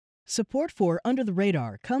Support for Under the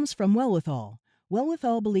Radar comes from Wellwithal.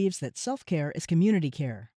 Wellwithal believes that self-care is community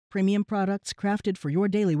care. Premium products crafted for your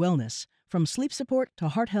daily wellness, from sleep support to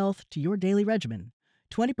heart health to your daily regimen.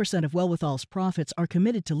 20% of Wellwithal's profits are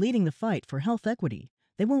committed to leading the fight for health equity.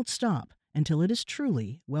 They won't stop until it is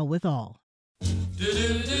truly well with all.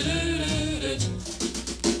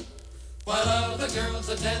 While other girls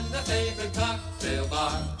attend their favorite cocktail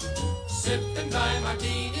bar, sipping dry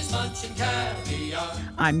martinis, munching caviar.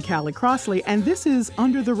 I'm Callie Crossley, and this is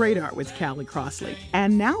Under the Radar with Callie Crossley.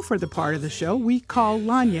 And now for the part of the show we call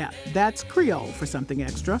Lagniappe. That's Creole for something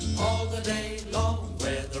extra. All the day long,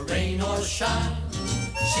 whether rain or shine,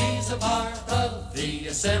 she's a part of the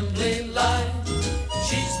assembly line.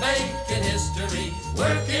 She's making history,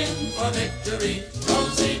 working for victory.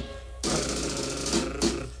 Rosie,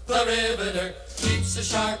 the riveter, keeps a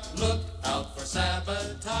sharp lookout for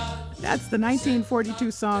sabotage. That's the 1942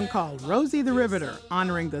 song called Rosie the Riveter,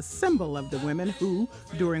 honoring the symbol of the women who,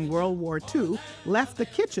 during World War II, left the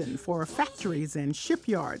kitchen for factories and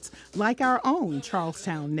shipyards, like our own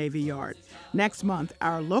Charlestown Navy Yard. Next month,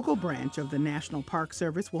 our local branch of the National Park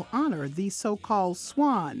Service will honor these so-called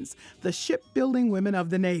swans, the shipbuilding women of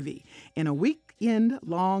the Navy, in a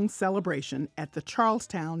weekend-long celebration at the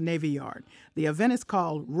Charlestown Navy Yard. The event is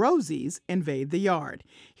called Rosie's Invade the Yard.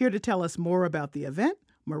 Here to tell us more about the event,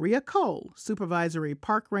 Maria Cole, Supervisory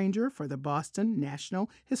Park Ranger for the Boston National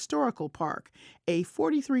Historical Park, a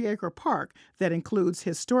 43-acre park that includes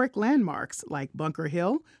historic landmarks like Bunker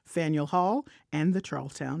Hill, Faneuil Hall, and the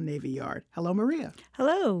Charlestown Navy Yard. Hello, Maria.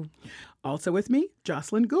 Hello. Also with me,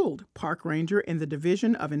 Jocelyn Gould, Park Ranger in the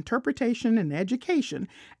Division of Interpretation and Education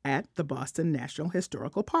at the Boston National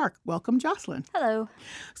Historical Park. Welcome, Jocelyn. Hello.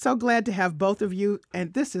 So glad to have both of you,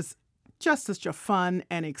 and this is just such a fun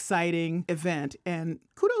and exciting event. And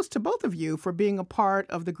kudos to both of you for being a part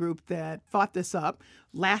of the group that thought this up.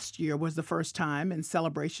 Last year was the first time in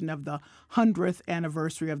celebration of the 100th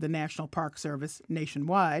anniversary of the National Park Service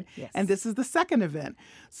nationwide. Yes. And this is the second event.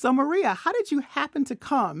 So Maria, how did you happen to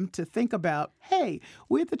come to think about, hey,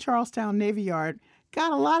 we at the Charlestown Navy Yard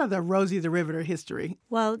got a lot of the Rosie the Riveter history?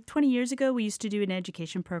 Well, 20 years ago, we used to do an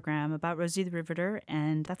education program about Rosie the Riveter,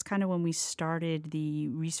 and that's kind of when we started the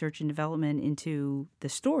research and development into the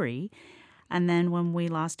story. And then when we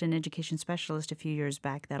lost an education specialist a few years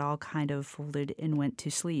back, that all kind of folded and went to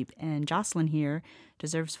sleep. And Jocelyn here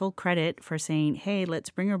deserves full credit for saying, hey, let's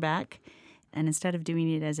bring her back. And instead of doing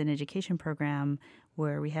it as an education program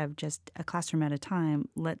where we have just a classroom at a time,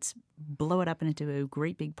 let's blow it up into a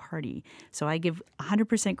great big party. So I give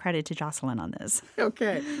 100% credit to Jocelyn on this.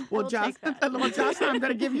 Okay. Well, Jocelyn, I'm going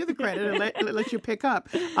to give you the credit and let you pick up.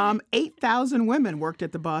 8,000 women worked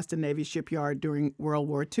at the Boston Navy shipyard during World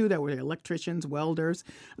War II. There were electricians, welders.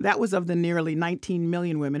 That was of the nearly 19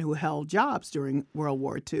 million women who held jobs during World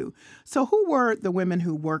War II. So who were the women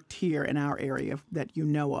who worked here in our area that you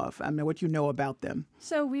know of? I mean, what you know about them?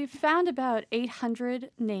 So we've found about 800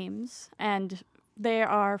 names, and they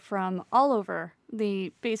are from all over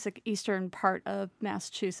the basic eastern part of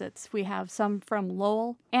Massachusetts. We have some from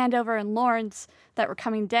Lowell, Andover, and Lawrence that were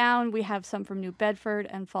coming down. We have some from New Bedford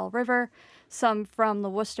and Fall River, some from the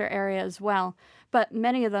Worcester area as well. But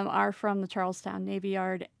many of them are from the Charlestown Navy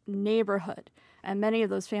Yard neighborhood, and many of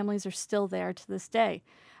those families are still there to this day.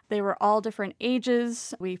 They were all different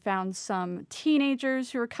ages. We found some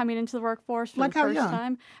teenagers who were coming into the workforce for the first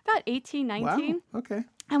time. About 18, 19. Wow, okay.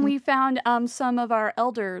 And we found some of our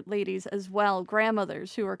elder ladies as well,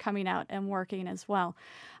 grandmothers who are coming out and working as well.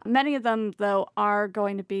 Many of them, though, are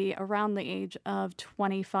going to be around the age of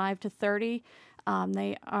 25 to 30.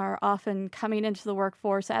 They are often coming into the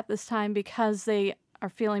workforce at this time because they are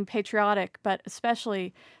feeling patriotic, but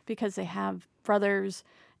especially because they have brothers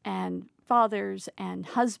and fathers and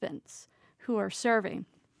husbands who are serving.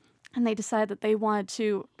 And they decided that they wanted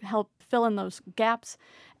to help fill in those gaps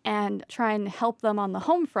and try and help them on the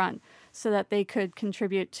home front so that they could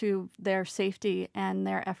contribute to their safety and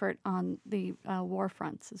their effort on the war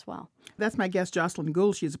fronts as well. That's my guest, Jocelyn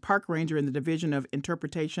Gould. She's a park ranger in the Division of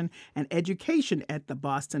Interpretation and Education at the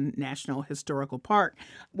Boston National Historical Park.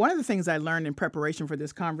 One of the things I learned in preparation for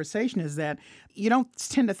this conversation is that you don't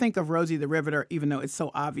tend to think of Rosie the Riveter, even though it's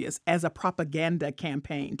so obvious, as a propaganda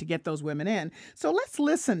campaign to get those women in. So let's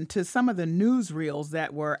listen to some of the newsreels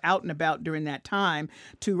that were out and about during that time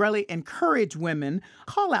to really encourage women,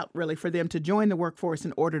 call out really for them to join the workforce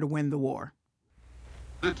in order to win the war.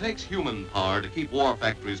 It takes human power to keep war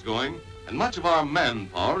factories going, and much of our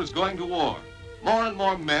manpower is going to war. More and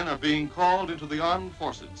more men are being called into the armed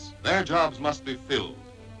forces. Their jobs must be filled,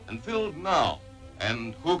 and filled now.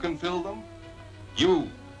 And who can fill them? You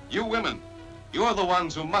women. You're the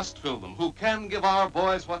ones who must fill them, who can give our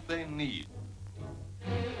boys what they need.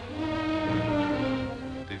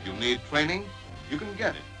 If you need training, you can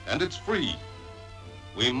get it, and it's free.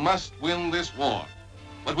 We must win this war.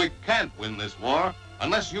 But we can't win this war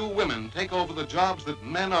unless you women take over the jobs that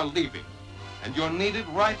men are leaving. And you're needed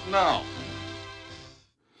right now.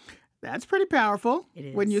 That's pretty powerful, It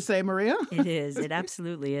is. wouldn't you say, Maria? It is. It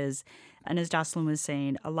absolutely is. And as Jocelyn was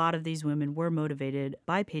saying, a lot of these women were motivated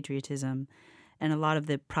by patriotism. And a lot of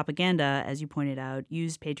the propaganda, as you pointed out,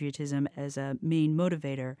 used patriotism as a main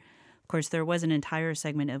motivator. Of course, there was an entire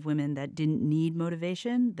segment of women that didn't need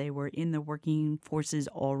motivation. They were in the working forces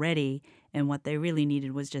already. And what they really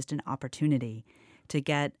needed was just an opportunity to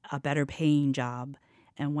get a better paying job.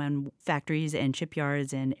 And when factories and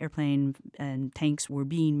shipyards and airplane and tanks were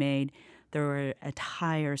being made, there were an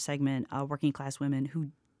entire segment of working class women who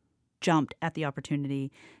jumped at the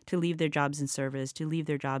opportunity to leave their jobs in service, to leave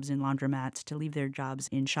their jobs in laundromats, to leave their jobs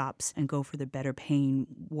in shops and go for the better paying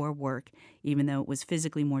war work, even though it was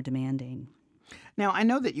physically more demanding. Now, I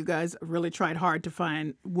know that you guys really tried hard to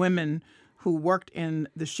find women who worked in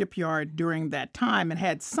the shipyard during that time and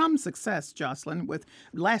had some success, Jocelyn. With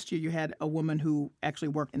last year, you had a woman who actually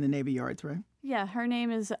worked in the Navy yards, right? Yeah, her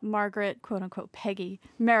name is Margaret, quote unquote, Peggy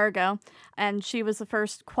Marigot, and she was the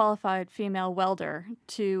first qualified female welder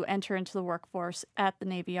to enter into the workforce at the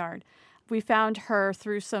Navy Yard. We found her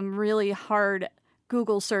through some really hard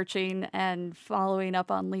Google searching and following up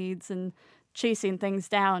on leads and chasing things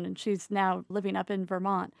down, and she's now living up in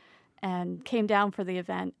Vermont and came down for the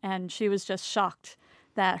event, and she was just shocked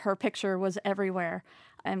that her picture was everywhere.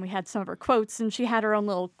 And we had some of her quotes, and she had her own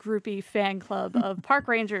little groupie fan club of park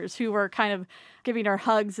rangers who were kind of giving her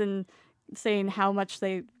hugs and saying how much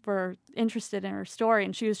they were interested in her story,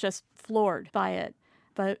 and she was just floored by it.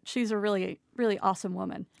 But she's a really, really awesome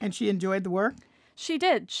woman. And she enjoyed the work? She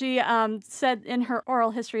did. She said in her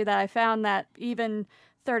oral history that I found that even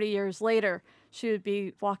 30 years later, she would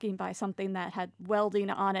be walking by something that had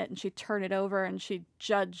welding on it, and she'd turn it over and she'd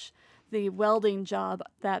judge the welding job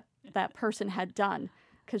that that person had done.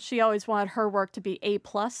 Because she always wanted her work to be A+,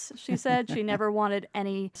 she said. She never wanted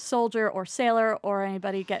any soldier or sailor or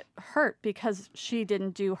anybody get hurt because she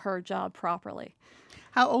didn't do her job properly.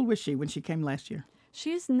 How old was she when she came last year?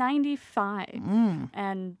 She's 95,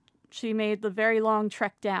 and she made the very long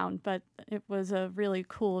trek down, but it was a really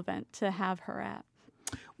cool event to have her at.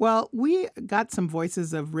 Well, we got some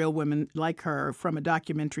voices of real women like her from a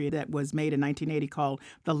documentary that was made in 1980 called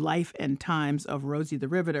The Life and Times of Rosie the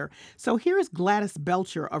Riveter. So here's Gladys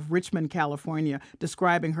Belcher of Richmond, California,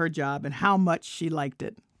 describing her job and how much she liked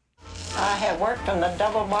it. I have worked from the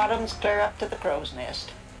double bottoms clear up to the crow's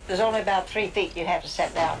nest. There's only about 3 feet you have to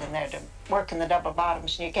set down in there to work in the double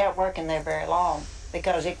bottoms, and you can't work in there very long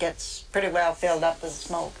because it gets pretty well filled up with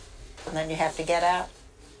smoke. And then you have to get out.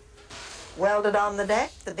 Welded on the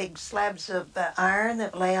deck, the big slabs of iron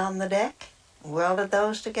that lay on the deck. Welded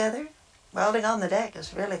those together. Welding on the deck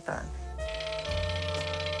is really fun.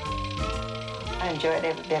 I enjoyed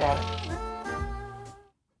every bit of it.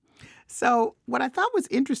 So what I thought was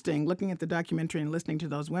interesting looking at the documentary and listening to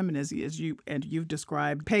those women is you've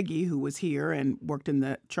described Peggy, who was here and worked in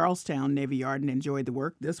the Charlestown Navy Yard and enjoyed the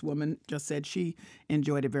work. This woman just said she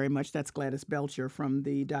enjoyed it very much. That's Gladys Belcher from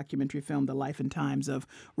the documentary film The Life and Times of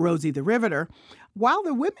Rosie the Riveter. While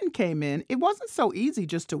the women came in, it wasn't so easy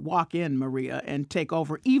just to walk in, Maria, and take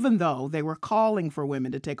over, even though they were calling for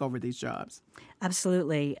women to take over these jobs.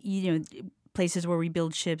 Absolutely. Places where we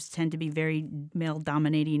build ships tend to be very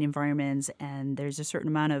male-dominating environments, and there's a certain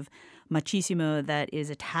amount of machismo that is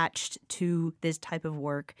attached to this type of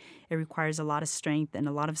work. It requires a lot of strength and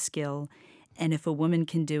a lot of skill, and if a woman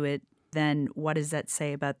can do it, then what does that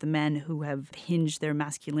say about the men who have hinged their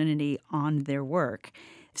masculinity on their work?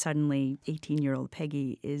 Suddenly, 18-year-old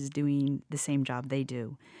Peggy is doing the same job they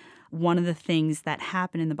do. One of the things that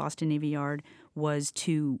happened in the Boston Navy Yard was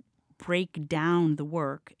to break down the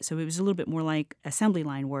work. So it was a little bit more like assembly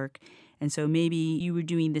line work. And so maybe you were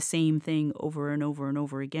doing the same thing over and over and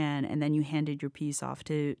over again, and then you handed your piece off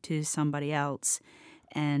to somebody else.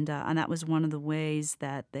 And that was one of the ways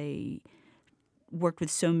that they worked with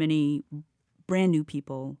so many brand new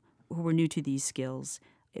people who were new to these skills.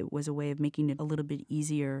 It was a way of making it a little bit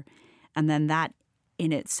easier. And then that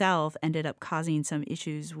in itself ended up causing some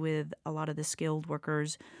issues with a lot of the skilled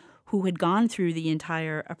workers who had gone through the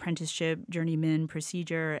entire apprenticeship, journeyman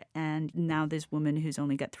procedure, and now this woman who's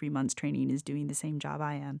only got 3 months training is doing the same job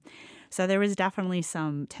I am. So there was definitely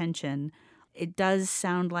some tension It does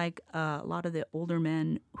sound like a lot of the older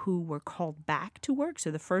men who were called back to work,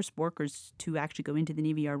 so the first workers to actually go into the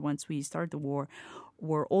Navy Yard once we started the war,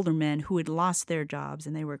 were older men who had lost their jobs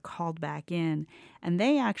and they were called back in. And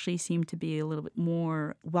they actually seemed to be a little bit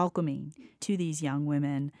more welcoming to these young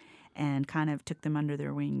women and kind of took them under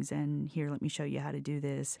their wings and, here, let me show you how to do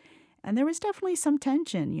this. And there was definitely some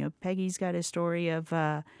tension. You know, Peggy's got a story of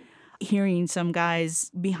hearing some guys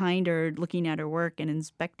behind her looking at her work and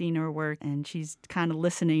inspecting her work, and she's kind of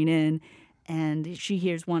listening in. And she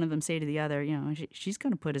hears one of them say to the other, you know, she's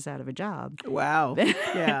going to put us out of a job. Wow.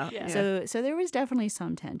 Yeah. Yeah. So there was definitely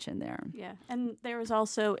some tension there. Yeah, and there was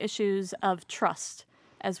also issues of trust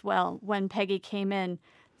as well. When Peggy came in,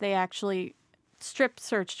 they actually strip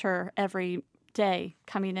searched her every day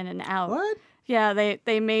coming in and out. What? Yeah,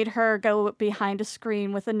 they made her go behind a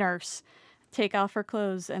screen with a nurse, take off her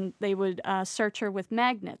clothes, and they would search her with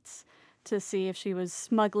magnets to see if she was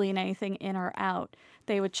smuggling anything in or out.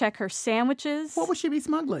 They would check her sandwiches. What would she be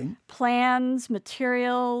smuggling? Plans,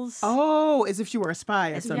 materials. Oh, as if she were a spy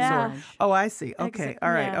of some Yeah. sort. Oh, I see. Okay.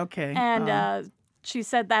 All right. Yeah. Okay. And she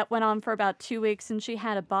said that went on for about 2 weeks, and she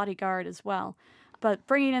had a bodyguard as well. But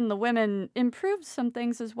bringing in the women improved some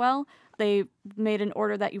things as well. They made an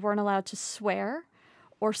order that you weren't allowed to swear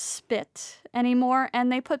or spit anymore,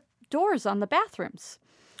 and they put doors on the bathrooms.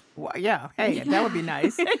 Well, yeah. Hey, that would be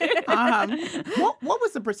nice. What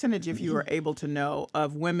was the percentage, if you were able to know,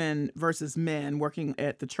 of women versus men working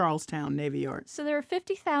at the Charlestown Navy Yard? So there were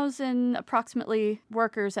 50,000 approximately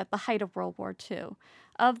workers at the height of World War II.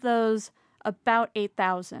 Of those, about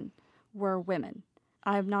 8,000 were women.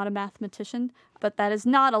 I'm not a mathematician, but that is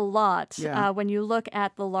not a lot when you look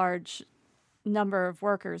at the large number of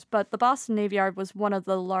workers. But the Boston Navy Yard was one of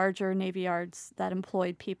the larger Navy yards that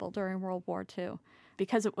employed people during World War II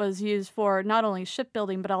because it was used for not only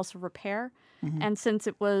shipbuilding but also repair. Mm-hmm. And since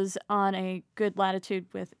it was on a good latitude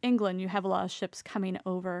with England, you have a lot of ships coming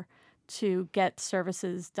over to get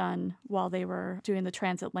services done while they were doing the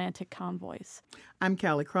transatlantic convoys. I'm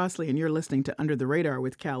Callie Crossley, and you're listening to Under the Radar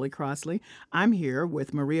with Callie Crossley. I'm here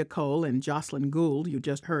with Maria Cole and Jocelyn Gould. You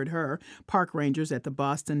just heard her, park rangers at the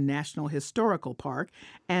Boston National Historical Park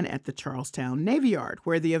and at the Charlestown Navy Yard,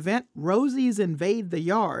 where the event Rosie's Invade the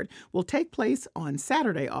Yard will take place on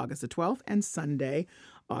Saturday, August the 12th, and Sunday,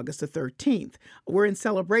 August the 13th. We're in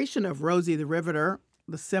celebration of Rosie the Riveter,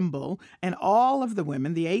 the symbol, and all of the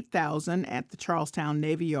women, the 8,000 at the Charlestown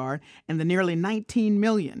Navy Yard, and the nearly 19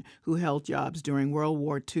 million who held jobs during World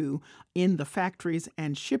War II in the factories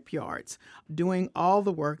and shipyards, doing all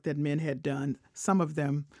the work that men had done, some of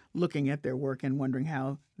them looking at their work and wondering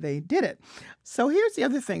how they did it. So here's the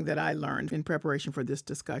other thing that I learned in preparation for this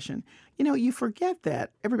discussion. You know, you forget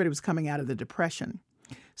that everybody was coming out of the Depression.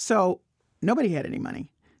 So nobody had any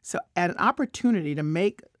money. So at an opportunity to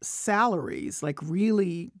make salaries, like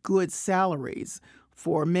really good salaries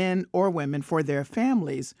for men or women for their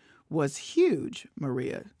families was huge,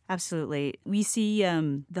 Maria. Absolutely. We see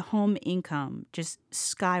the home income just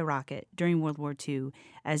skyrocket during World War II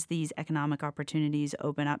as these economic opportunities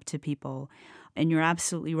open up to people. And you're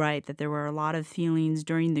absolutely right that there were a lot of feelings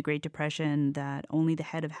during the Great Depression that only the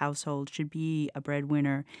head of household should be a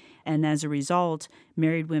breadwinner. And as a result,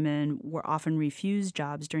 married women were often refused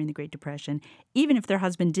jobs during the Great Depression, even if their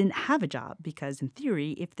husband didn't have a job, because in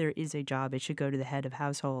theory, if there is a job, it should go to the head of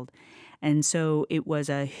household. And so it was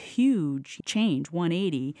a huge change,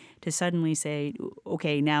 180, to suddenly say,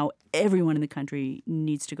 okay, now everyone in the country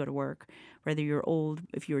needs to go to work. Whether you're old,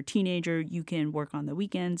 if you're a teenager, you can work on the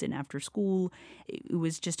weekends and after school. It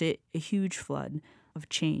was just a huge flood of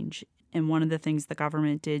change. And one of the things the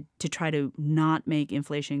government did to try to not make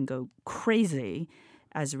inflation go crazy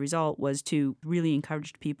as a result was to really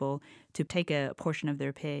encourage people to take a portion of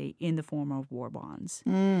their pay in the form of war bonds.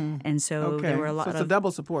 And so there were a lot of... So it's a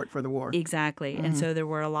double support for the war. Exactly. And so there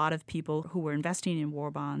were a lot of people who were investing in war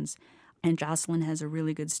bonds. And Jocelyn has a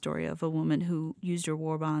really good story of a woman who used her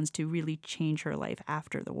war bonds to really change her life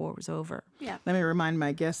after the war was over. Yeah. Let me remind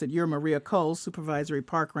my guests that you're Maria Cole, Supervisory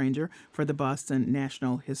Park Ranger for the Boston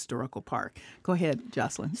National Historical Park. Go ahead,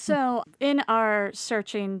 Jocelyn. So in our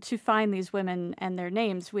searching to find these women and their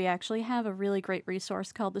names, we actually have a really great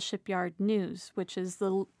resource called the Shipyard News, which is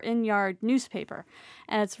the in-yard newspaper.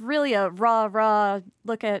 And it's really a raw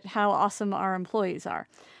look at how awesome our employees are.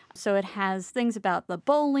 So it has things about the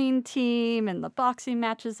bowling team and the boxing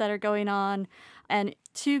matches that are going on. And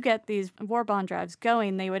to get these war bond drives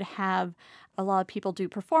going, they would have a lot of people do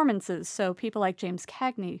performances. So people like James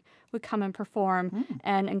Cagney would come and perform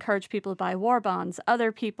and encourage people to buy war bonds.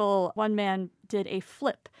 Other people, one man did a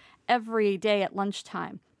flip every day at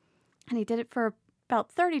lunchtime. And he did it for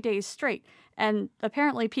about 30 days straight. And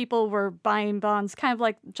apparently people were buying bonds, kind of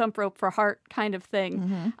like Jump Rope for Heart kind of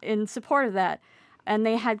thing, in support of that. And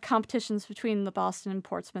they had competitions between the Boston and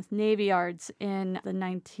Portsmouth Navy Yards in the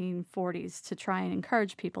 1940s to try and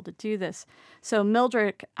encourage people to do this. So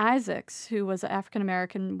Mildred Isaacs, who was an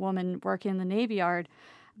African-American woman working in the Navy Yard,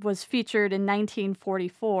 was featured in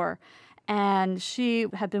 1944. And she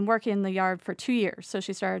had been working in the yard for 2 years. So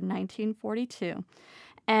she started in 1942.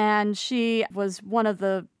 And she was one of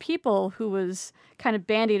the people who was kind of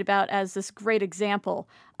bandied about as this great example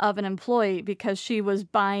of an employee because she was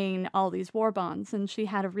buying all these war bonds, and she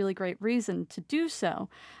had a really great reason to do so.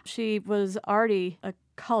 She was already a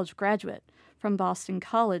college graduate from Boston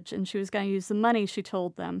College, and she was going to use the money, she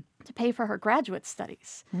told them, to pay for her graduate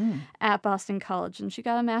studies at Boston College, and she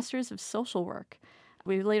got a master's of social work.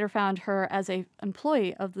 We later found her as an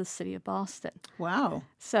employee of the city of Boston. Wow.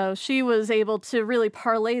 So she was able to really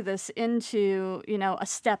parlay this into, a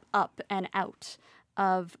step up and out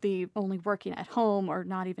of the only working at home or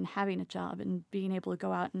not even having a job and being able to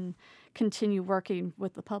go out and continue working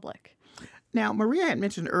with the public. Now, Maria had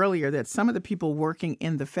mentioned earlier that some of the people working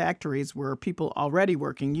in the factories were people already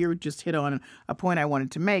working. You just hit on a point I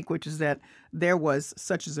wanted to make, which is that there was,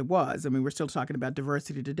 such as it was, I mean, we're still talking about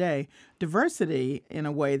diversity today, diversity in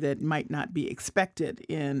a way that might not be expected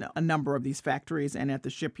in a number of these factories and at the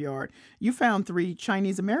shipyard. You found 3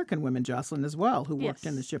 Chinese-American women, Jocelyn, as well, who worked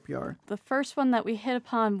in the shipyard. The first one that we hit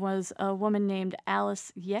upon was a woman named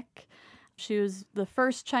Alice Yick. She was the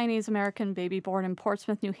first Chinese-American baby born in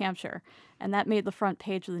Portsmouth, New Hampshire, and that made the front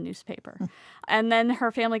page of the newspaper. And then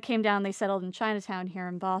her family came down, they settled in Chinatown here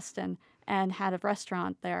in Boston and had a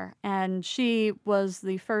restaurant there. And she was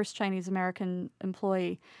the first Chinese-American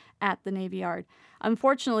employee at the Navy Yard.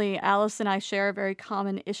 Unfortunately, Alice and I share a very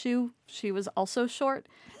common issue. She was also short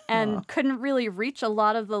and couldn't really reach a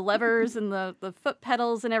lot of the levers and the foot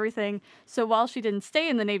pedals and everything. So while she didn't stay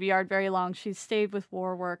in the Navy Yard very long, she stayed with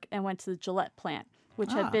war work and went to the Gillette plant,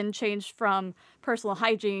 which had been changed from personal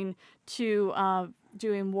hygiene to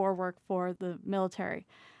doing war work for the military.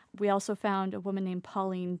 We also found a woman named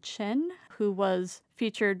Pauline Chen, who was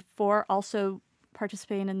featured for also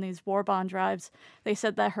participating in these war bond drives. They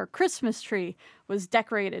said that her Christmas tree was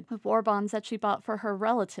decorated with war bonds that she bought for her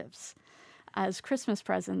relatives as Christmas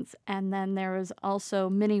presents. And then there was also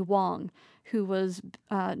Minnie Wong, who was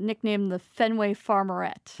nicknamed the Fenway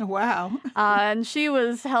Farmerette. Wow. And she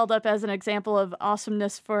was held up as an example of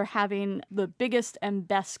awesomeness for having the biggest and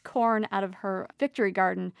best corn out of her victory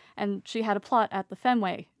garden. And she had a plot at the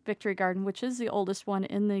Fenway Victory Garden, which is the oldest one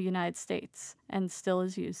in the United States and still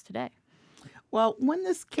is used today. Well, when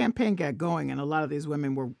this campaign got going, and a lot of these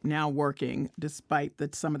women were now working, despite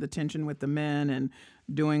some of the tension with the men and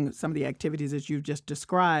doing some of the activities that you've just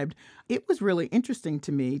described, it was really interesting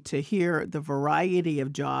to me to hear the variety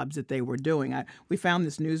of jobs that they were doing. We found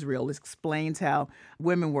this newsreel. This explains how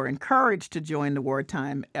women were encouraged to join the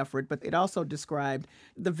wartime effort, but it also described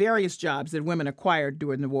the various jobs that women acquired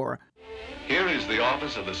during the war. Here is the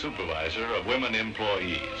office of the supervisor of women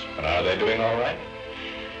employees. And are they doing all right?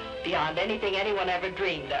 Beyond anything anyone ever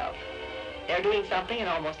dreamed of. They're doing something in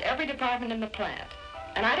almost every department in the plant.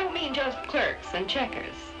 And I don't mean just clerks and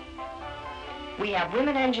checkers. We have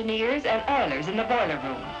women engineers and oilers in the boiler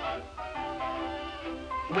room.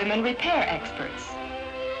 Women repair experts.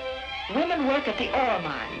 Women work at the ore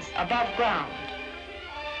mines above ground,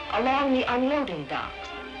 along the unloading docks,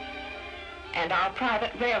 and our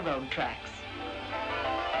private railroad tracks.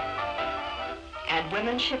 And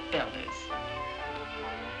women shipbuilders.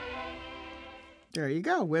 There you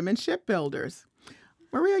go, women shipbuilders.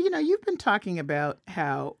 Maria, you've been talking about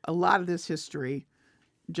how a lot of this history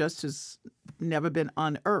just has never been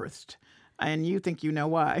unearthed, and you think you know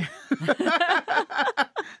why.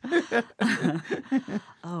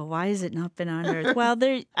 Oh, why has it not been unearthed? Well,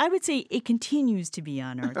 I would say it continues to be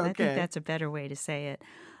unearthed. Okay. I think that's a better way to say it.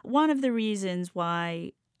 One of the reasons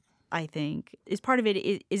why I think is part of it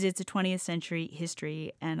is it's a 20th century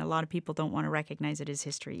history, and a lot of people don't want to recognize it as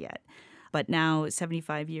history yet. But now,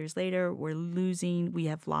 75 years later, we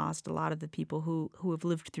have lost a lot of the people who have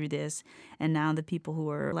lived through this. And now the people who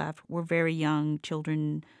are left were very young,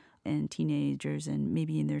 children and teenagers and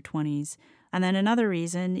maybe in their 20s. And then another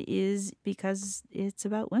reason is because it's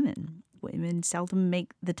about women. Women seldom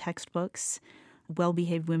make the textbooks.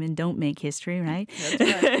 Well-behaved women don't make history, right?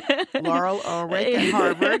 That's right. Laurel Ulrich at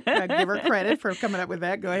Harvard. Give her credit for coming up with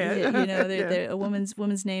that. Go ahead. A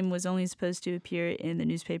woman's name was only supposed to appear in the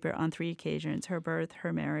newspaper on 3 occasions: her birth,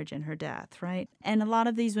 her marriage, and her death, right? And a lot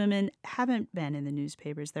of these women haven't been in the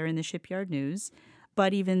newspapers. They're in the shipyard news.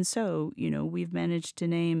 But even so, we've managed to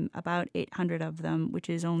name about 800 of them, which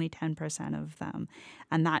is only 10% of them.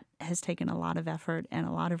 And that has taken a lot of effort and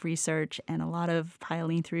a lot of research and a lot of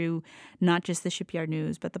piling through not just the Shipyard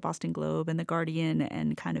News, but the Boston Globe and the Guardian,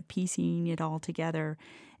 and kind of piecing it all together.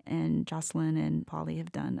 And Jocelyn and Polly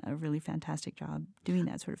have done a really fantastic job doing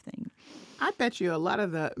that sort of thing. I bet you a lot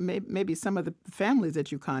of maybe some of the families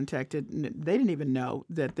that you contacted, they didn't even know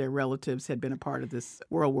that their relatives had been a part of this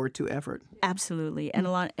World War II effort. Absolutely. And a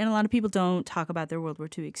lot of people don't talk about their World War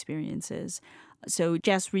II experiences. So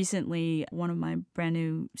just recently, one of my brand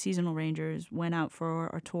new seasonal rangers went out for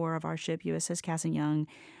a tour of our ship, USS Cass and Young.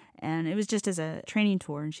 And it was just as a training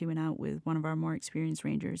tour, and she went out with one of our more experienced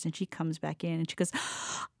rangers, and she comes back in and she goes,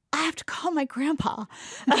 I have to call my grandpa.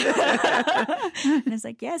 And it's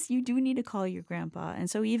like, yes, you do need to call your grandpa.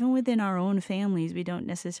 And so even within our own families, we don't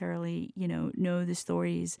necessarily, know the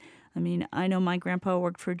stories. I mean, I know my grandpa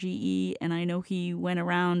worked for GE, and I know he went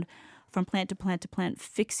around from plant to plant to plant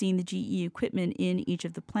fixing the GE equipment in each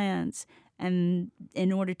of the plants. And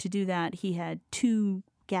in order to do that, he had 2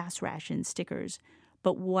 gas ration stickers.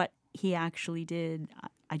 But what he actually did,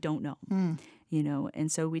 I don't know,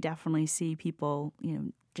 and so we definitely see people,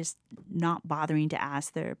 just not bothering to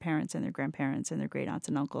ask their parents and their grandparents and their great aunts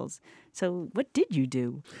and uncles. So what did you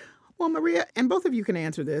do? Well, Maria, and both of you can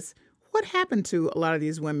answer this. What happened to a lot of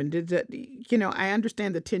these women? I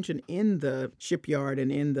understand the tension in the shipyard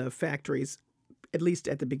and in the factories, at least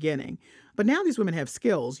at the beginning. But now these women have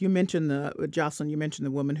skills. You mentioned Jocelyn, you mentioned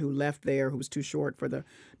the woman who left there, who was too short for the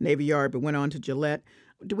Navy Yard, but went on to Gillette.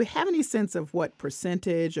 Do we have any sense of what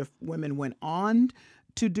percentage of women went on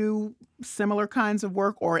to do similar kinds of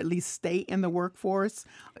work, or at least stay in the workforce,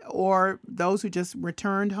 or those who just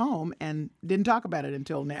returned home and didn't talk about it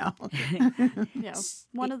until now? Yeah.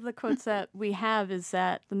 One of the quotes that we have is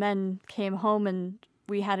that the men came home and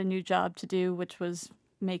we had a new job to do, which was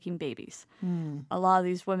making babies. A lot of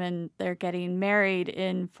these women, they're getting married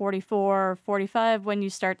in 44, 45 when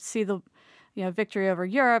you start to see the victory over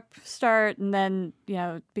Europe start, and then,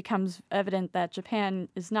 it becomes evident that Japan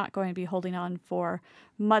is not going to be holding on for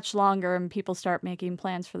much longer, and people start making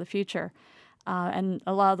plans for the future. And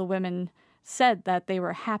a lot of the women said that they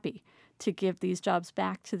were happy to give these jobs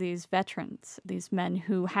back to these veterans, these men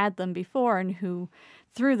who had them before and who,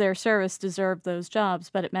 through their service, deserved those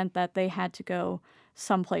jobs, but it meant that they had to go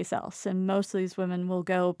someplace else. And most of these women will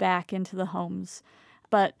go back into the homes.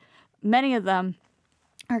 But many of them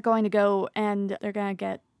are going to go and they're going to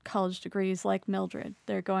get college degrees like Mildred.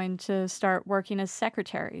 They're going to start working as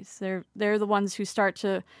secretaries. They're the ones who start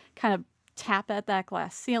to kind of tap at that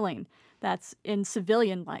glass ceiling that's in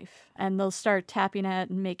civilian life, and they'll start tapping at it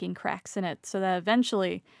and making cracks in it so that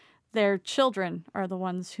eventually their children are the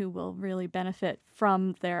ones who will really benefit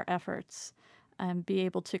from their efforts and be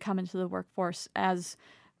able to come into the workforce as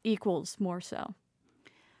equals more so.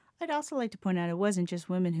 I'd also like to point out it wasn't just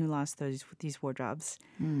women who lost these war jobs.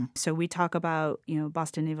 So we talk about,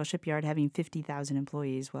 Boston Naval Shipyard having 50,000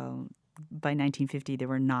 employees. Well, by 1950, there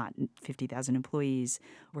were not 50,000 employees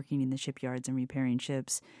working in the shipyards and repairing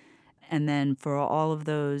ships. And then for all of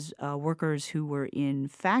those workers who were in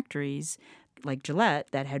factories like Gillette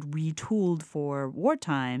that had retooled for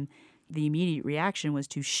wartime, the immediate reaction was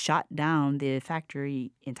to shut down the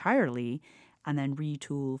factory entirely and then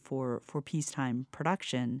retool for peacetime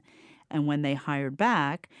production. And when they hired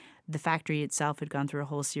back, the factory itself had gone through a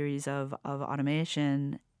whole series of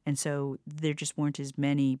automation. And so there just weren't as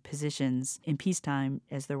many positions in peacetime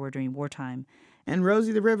as there were during wartime. And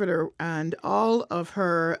Rosie the Riveter and all of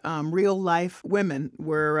her real-life women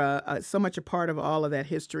were so much a part of all of that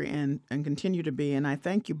history and continue to be. And I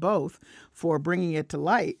thank you both for bringing it to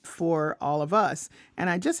light for all of us. And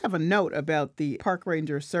I just have a note about the Park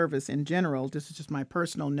Ranger service in general. This is just my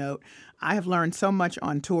personal note. I have learned so much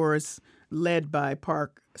on tours led by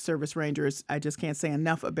Park Service Rangers. I just can't say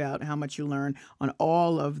enough about how much you learn on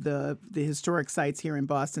all of the historic sites here in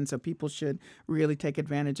Boston, so people should really take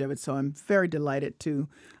advantage of it. So I'm very delighted to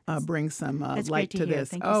bring some light to this.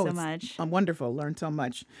 Thank you so much. Wonderful. Learned so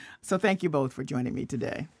much. So thank you both for joining me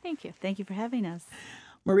today. Thank you. Thank you for having us.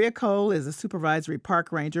 Maria Cole is a supervisory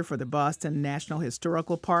park ranger for the Boston National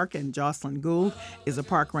Historical Park, and Jocelyn Gould is a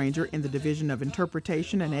park ranger in the Division of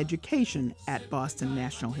Interpretation and Education at Boston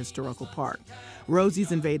National Historical Park.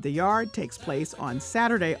 Rosie's Invade the Yard takes place on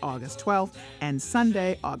Saturday, August 12th and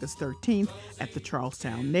Sunday, August 13th at the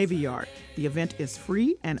Charlestown Navy Yard. The event is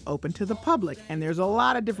free and open to the public, and there's a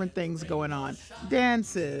lot of different things going on.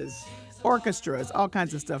 Dances, orchestras, all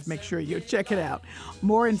kinds of stuff. Make sure you check it out.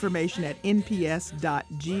 More information at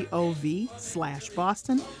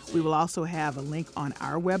nps.gov/Boston. We will also have a link on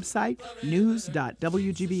our website,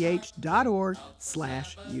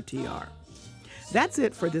 news.wgbh.org/UTR. That's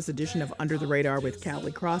it for this edition of Under the Radar with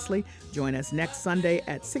Callie Crossley. Join us next Sunday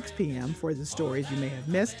at 6 p.m. for the stories you may have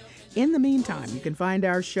missed. In the meantime, you can find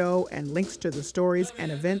our show and links to the stories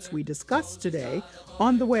and events we discussed today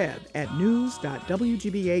on the web at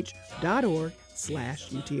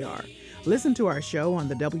news.wgbh.org/UTR. Listen to our show on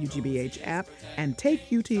the WGBH app and take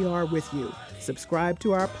UTR with you. Subscribe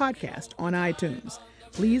to our podcast on iTunes.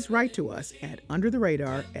 Please write to us at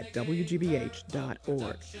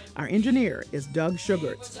undertheradar@wgbh.org. Our engineer is Doug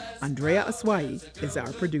Sugarts. Andrea Aswayi is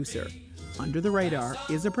our producer. Under the Radar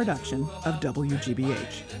is a production of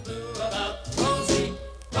WGBH.